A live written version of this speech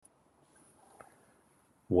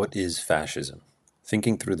What is fascism?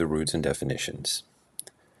 Thinking through the roots and definitions.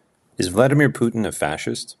 Is Vladimir Putin a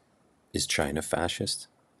fascist? Is China fascist?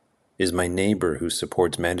 Is my neighbor who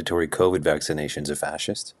supports mandatory COVID vaccinations a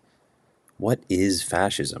fascist? What is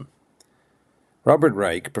fascism? Robert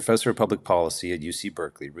Reich, professor of public policy at UC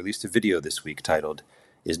Berkeley, released a video this week titled,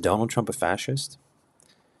 "Is Donald Trump a fascist?"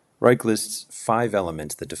 Reich lists 5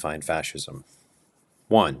 elements that define fascism.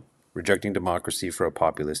 1. Rejecting democracy for a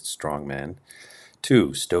populist strongman.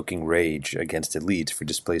 2. Stoking rage against elites for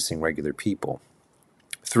displacing regular people.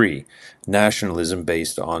 3. Nationalism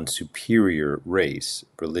based on superior race,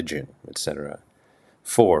 religion, etc.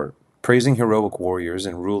 4. Praising heroic warriors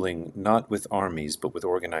and ruling not with armies but with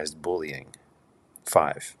organized bullying.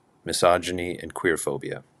 5. Misogyny and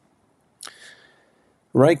queerphobia.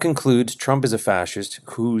 Reich concludes Trump is a fascist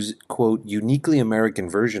whose, quote, uniquely American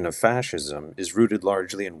version of fascism is rooted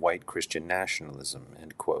largely in white Christian nationalism,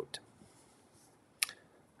 end quote.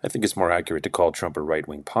 I think it's more accurate to call Trump a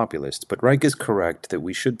right-wing populist, but Reich is correct that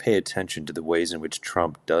we should pay attention to the ways in which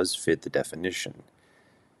Trump does fit the definition.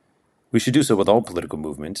 We should do so with all political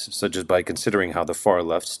movements, such as by considering how the far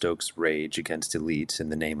left stokes rage against elites in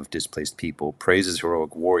the name of displaced people, praises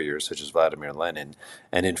heroic warriors such as Vladimir Lenin,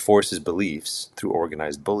 and enforces beliefs through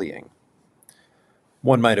organized bullying.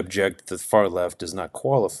 One might object that the far left does not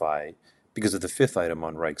qualify because of the 5th item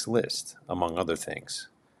on Reich's list, among other things.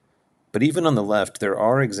 But even on the left, there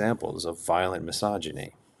are examples of violent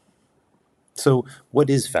misogyny. So, what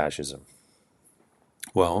is fascism?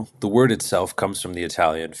 Well, the word itself comes from the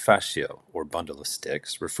Italian fascio, or bundle of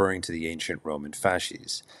sticks, referring to the ancient Roman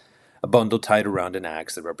fasces, a bundle tied around an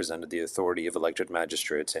axe that represented the authority of elected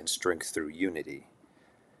magistrates and strength through unity.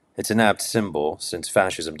 It's an apt symbol, since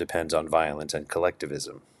fascism depends on violence and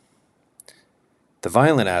collectivism. The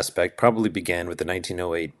violent aspect probably began with the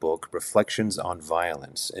 1908 book Reflections on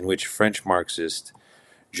Violence, in which French Marxist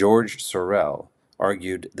Georges Sorel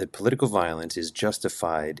argued that political violence is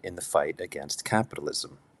justified in the fight against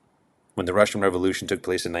capitalism. When the Russian Revolution took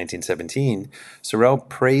place in 1917, Sorel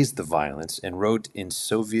praised the violence and wrote in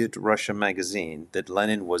Soviet Russia magazine that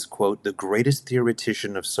Lenin was, quote, the greatest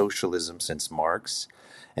theoretician of socialism since Marx,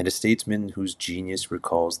 and a statesman whose genius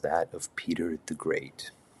recalls that of Peter the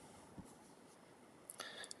Great.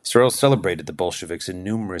 Sorel celebrated the Bolsheviks in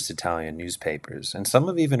numerous Italian newspapers, and some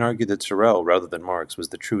have even argued that Sorel, rather than Marx, was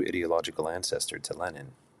the true ideological ancestor to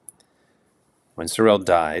Lenin. When Sorel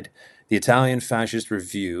died, the Italian fascist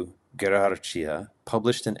review Gerarchia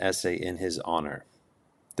published an essay in his honor.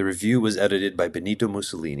 The review was edited by Benito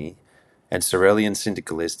Mussolini and Sorelian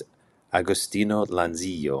syndicalist Agostino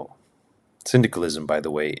Lanzillo. Syndicalism, by the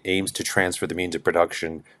way, aims to transfer the means of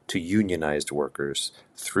production to unionized workers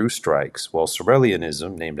through strikes, while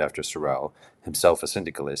Sorelianism, named after Sorel, himself a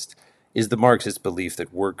syndicalist, is the Marxist belief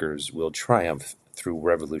that workers will triumph through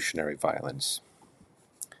revolutionary violence.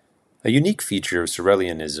 A unique feature of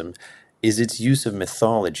Sorelianism is its use of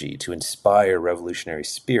mythology to inspire revolutionary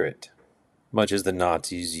spirit, much as the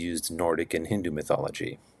Nazis used Nordic and Hindu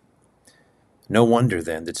mythology. No wonder,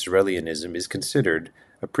 then, that Sorelianism is considered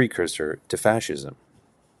a precursor to fascism.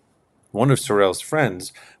 One of Sorel's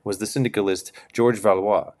friends was the syndicalist Georges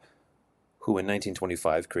Valois, who in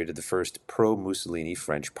 1925 created the first pro-Mussolini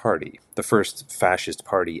French party, the first fascist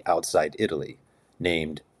party outside Italy,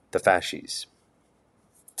 named the Fascis.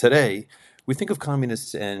 Today, we think of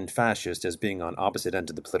communists and fascists as being on opposite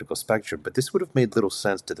ends of the political spectrum, but this would have made little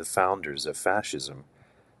sense to the founders of fascism.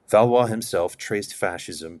 Valois himself traced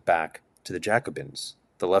fascism back to the Jacobins,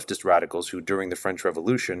 the leftist radicals who, during the French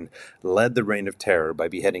Revolution, led the reign of terror by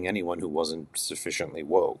beheading anyone who wasn't sufficiently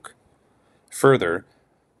woke. Further,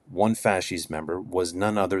 one fascist member was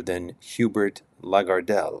none other than Hubert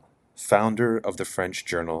Lagardelle, founder of the French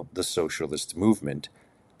journal The Socialist Movement,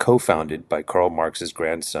 co-founded by Karl Marx's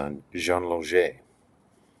grandson, Jean Longet.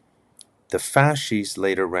 The fascists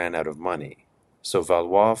later ran out of money, so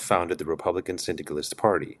Valois founded the Republican Syndicalist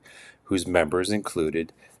Party, whose members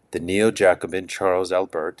included the neo-Jacobin Charles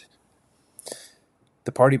Albert.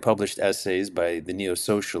 The party published essays by the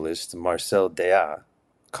neo-socialist Marcel Déat,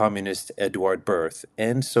 communist Edouard Berth,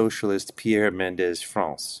 and socialist Pierre Mendès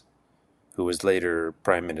France, who was later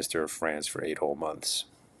Prime Minister of France for 8 whole months.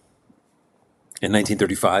 In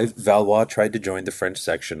 1935, Valois tried to join the French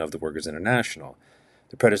section of the Workers' International,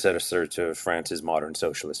 the predecessor to France's modern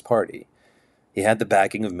Socialist Party. He had the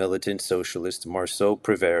backing of militant socialist Marceau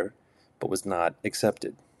Prévert, but was not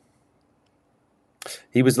accepted.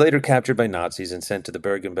 He was later captured by Nazis and sent to the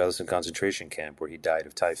Bergen-Belsen concentration camp, where he died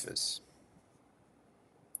of typhus.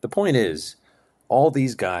 The point is, all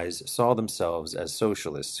these guys saw themselves as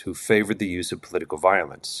socialists who favored the use of political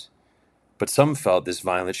violence. But some felt this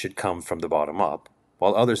violence should come from the bottom up,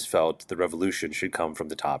 while others felt the revolution should come from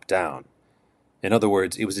the top down. In other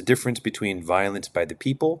words, it was a difference between violence by the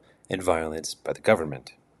people and violence by the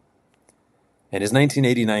government. In his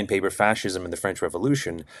 1989 paper Fascism and the French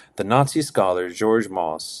Revolution, the Nazi scholar Georges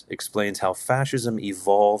Moss explains how fascism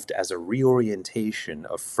evolved as a reorientation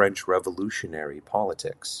of French revolutionary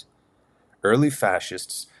politics. Early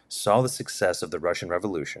fascists saw the success of the Russian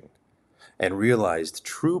Revolution and realized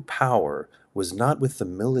true power was not with the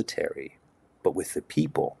military, but with the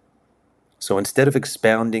people. So instead of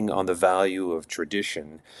expounding on the value of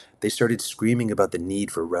tradition, they started screaming about the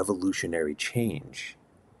need for revolutionary change.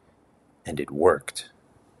 And it worked.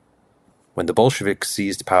 When the Bolsheviks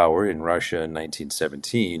seized power in Russia in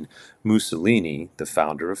 1917, Mussolini, the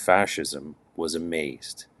founder of fascism, was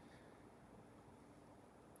amazed.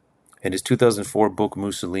 In his 2004 book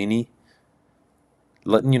Mussolini,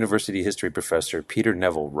 London University history professor Peter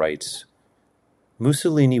Neville writes,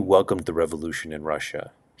 Mussolini welcomed the revolution in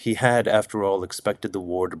Russia. He had, after all, expected the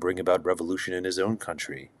war to bring about revolution in his own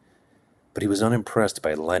country. But he was unimpressed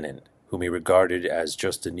by Lenin, whom he regarded as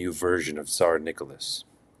just a new version of Tsar Nicholas.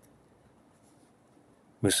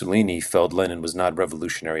 Mussolini felt Lenin was not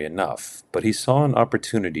revolutionary enough, but he saw an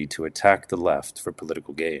opportunity to attack the left for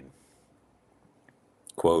political gain.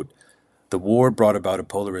 Quote, the war brought about a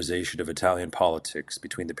polarization of Italian politics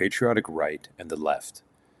between the patriotic right and the left.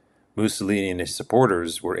 Mussolini and his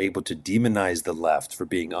supporters were able to demonize the left for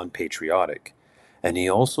being unpatriotic, and he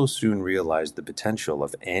also soon realized the potential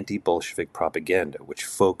of anti-Bolshevik propaganda, which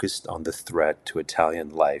focused on the threat to Italian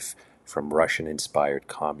life from Russian-inspired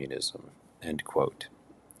communism. End quote.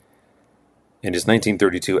 In his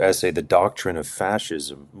 1932 essay, The Doctrine of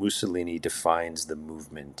Fascism, Mussolini defines the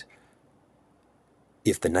movement.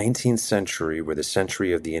 If the 19th century were the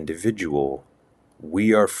century of the individual,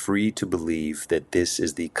 we are free to believe that this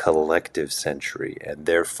is the collective century and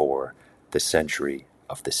therefore the century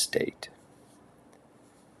of the state.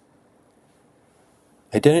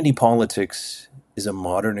 Identity politics is a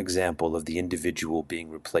modern example of the individual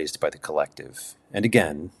being replaced by the collective. And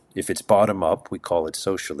again, if it's bottom up, we call it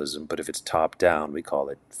socialism, but if it's top down, we call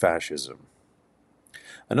it fascism.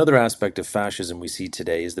 Another aspect of fascism we see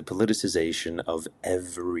today is the politicization of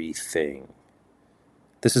everything.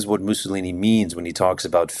 This is what Mussolini means when he talks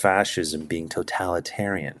about fascism being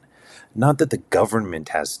totalitarian. Not that the government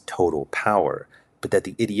has total power, but that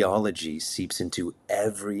the ideology seeps into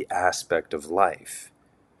every aspect of life.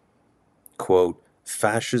 Quote,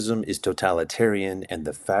 fascism is totalitarian, and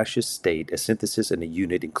the fascist state, a synthesis and a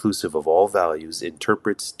unit inclusive of all values,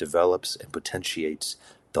 interprets, develops, and potentiates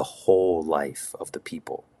the whole life of the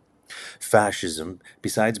people. Fascism,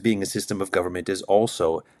 besides being a system of government, is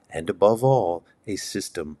also, and above all, a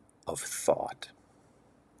system of thought.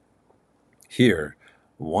 Here,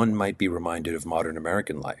 one might be reminded of modern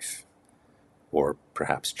American life, or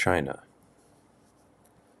perhaps China.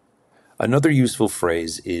 Another useful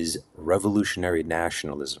phrase is revolutionary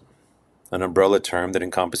nationalism, an umbrella term that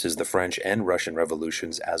encompasses the French and Russian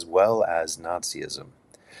revolutions as well as Nazism.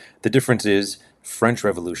 The difference is, French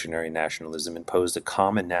revolutionary nationalism imposed a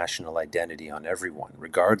common national identity on everyone,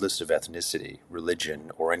 regardless of ethnicity,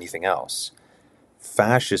 religion, or anything else.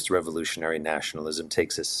 Fascist revolutionary nationalism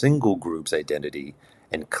takes a single group's identity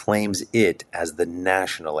and claims it as the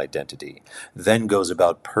national identity, then goes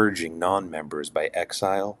about purging non-members by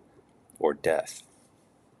exile or death.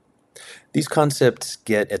 These concepts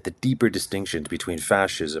get at the deeper distinctions between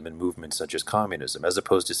fascism and movements such as communism, as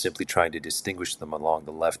opposed to simply trying to distinguish them along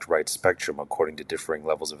the left-right spectrum according to differing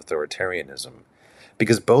levels of authoritarianism,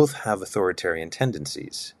 because both have authoritarian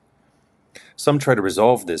tendencies. Some try to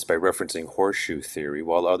resolve this by referencing horseshoe theory,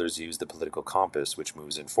 while others use the political compass, which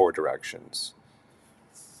moves in four directions.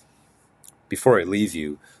 Before I leave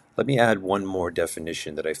you, let me add one more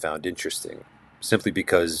definition that I found interesting, simply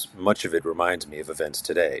because much of it reminds me of events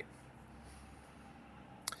today.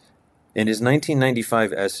 In his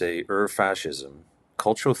 1995 essay, Fascism,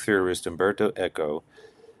 cultural theorist Umberto Eco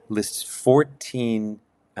lists 14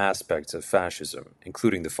 aspects of fascism,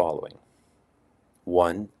 including the following.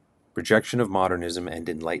 1. Rejection of modernism and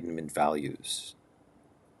Enlightenment values.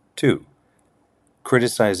 2.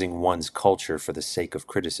 Criticizing one's culture for the sake of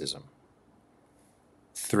criticism.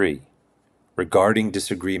 3. Regarding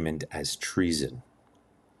disagreement as treason.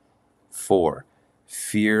 4.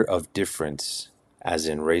 Fear of difference, as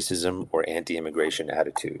in racism or anti-immigration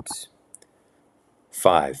attitudes.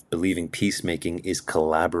 5. Believing peacemaking is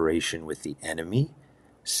collaboration with the enemy.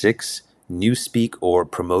 6. Newspeak or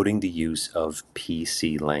promoting the use of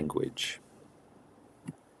PC language.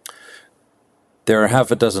 There are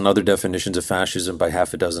half a dozen other definitions of fascism by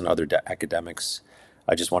half a dozen other academics.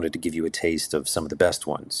 I just wanted to give you a taste of some of the best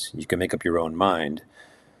ones. You can make up your own mind,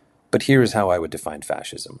 but here is how I would define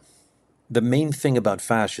fascism. The main thing about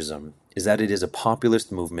fascism is that it is a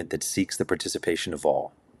populist movement that seeks the participation of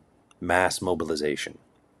all, mass mobilization.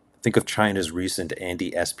 Think of China's recent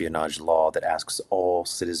anti-espionage law that asks all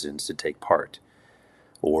citizens to take part,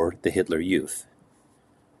 or the Hitler Youth.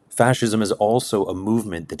 Fascism is also a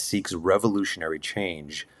movement that seeks revolutionary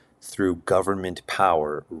change through government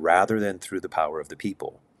power rather than through the power of the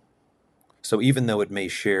people. So even though it may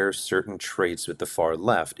share certain traits with the far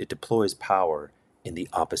left, it deploys power in the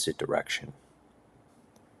opposite direction.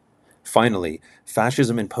 Finally,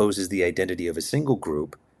 fascism imposes the identity of a single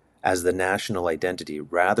group as the national identity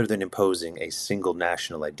rather than imposing a single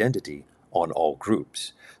national identity on all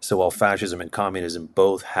groups. So while fascism and communism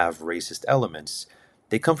both have racist elements,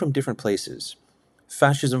 they come from different places.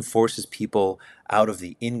 Fascism forces people out of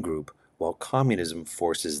the in-group, while communism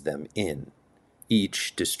forces them in,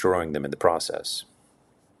 each destroying them in the process.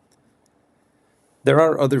 There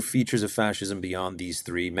are other features of fascism beyond these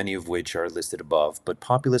three, many of which are listed above, but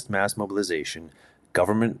populist mass mobilization,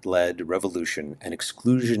 government-led revolution, and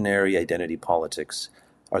exclusionary identity politics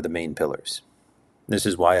are the main pillars. This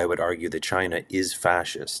is why I would argue that China is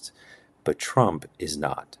fascist, but Trump is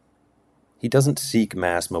not. He doesn't seek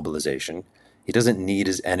mass mobilization. He doesn't need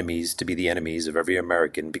his enemies to be the enemies of every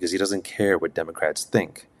American because he doesn't care what Democrats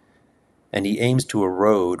think. And he aims to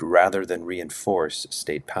erode rather than reinforce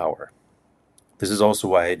state power. This is also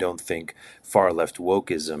why I don't think far-left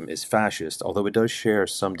wokeism is fascist, although it does share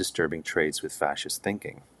some disturbing traits with fascist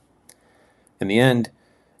thinking. In the end,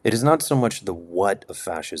 it is not so much the what of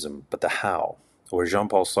fascism, but the how. Or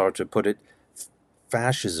Jean-Paul Sartre put it,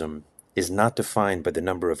 fascism is not defined by the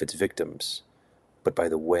number of its victims, but by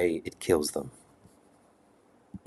the way it kills them.